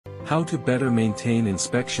How to better maintain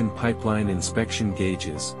inspection pipeline inspection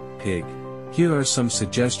gauges, PIG. Here are some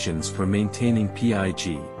suggestions for maintaining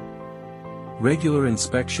PIG. Regular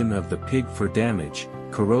inspection of the PIG for damage,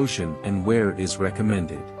 corrosion and wear is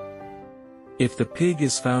recommended. If the PIG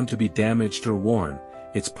is found to be damaged or worn,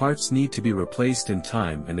 its parts need to be replaced in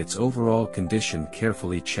time and its overall condition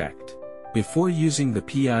carefully checked. Before using the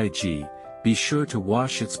PIG, be sure to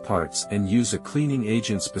wash its parts and use a cleaning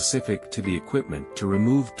agent specific to the equipment to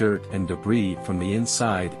remove dirt and debris from the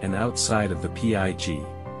inside and outside of the PIG.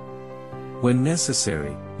 When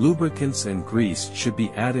necessary, lubricants and grease should be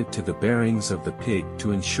added to the bearings of the PIG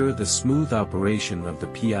to ensure the smooth operation of the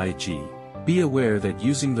PIG. Be aware that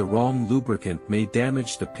using the wrong lubricant may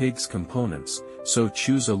damage the PIG's components, so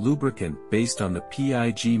choose a lubricant based on the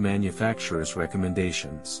PIG manufacturer's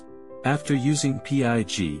recommendations. After using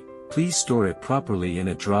PIG, please store it properly in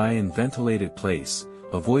a dry and ventilated place,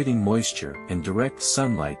 avoiding moisture and direct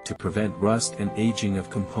sunlight to prevent rust and aging of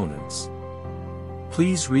components.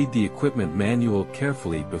 Please read the equipment manual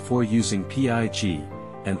carefully before using PIG,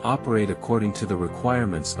 and operate according to the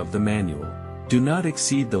requirements of the manual. Do not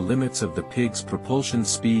exceed the limits of the PIG's propulsion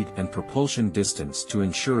speed and propulsion distance to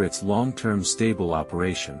ensure its long-term stable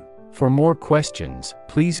operation. For more questions,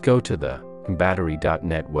 please go to the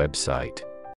battery.net website.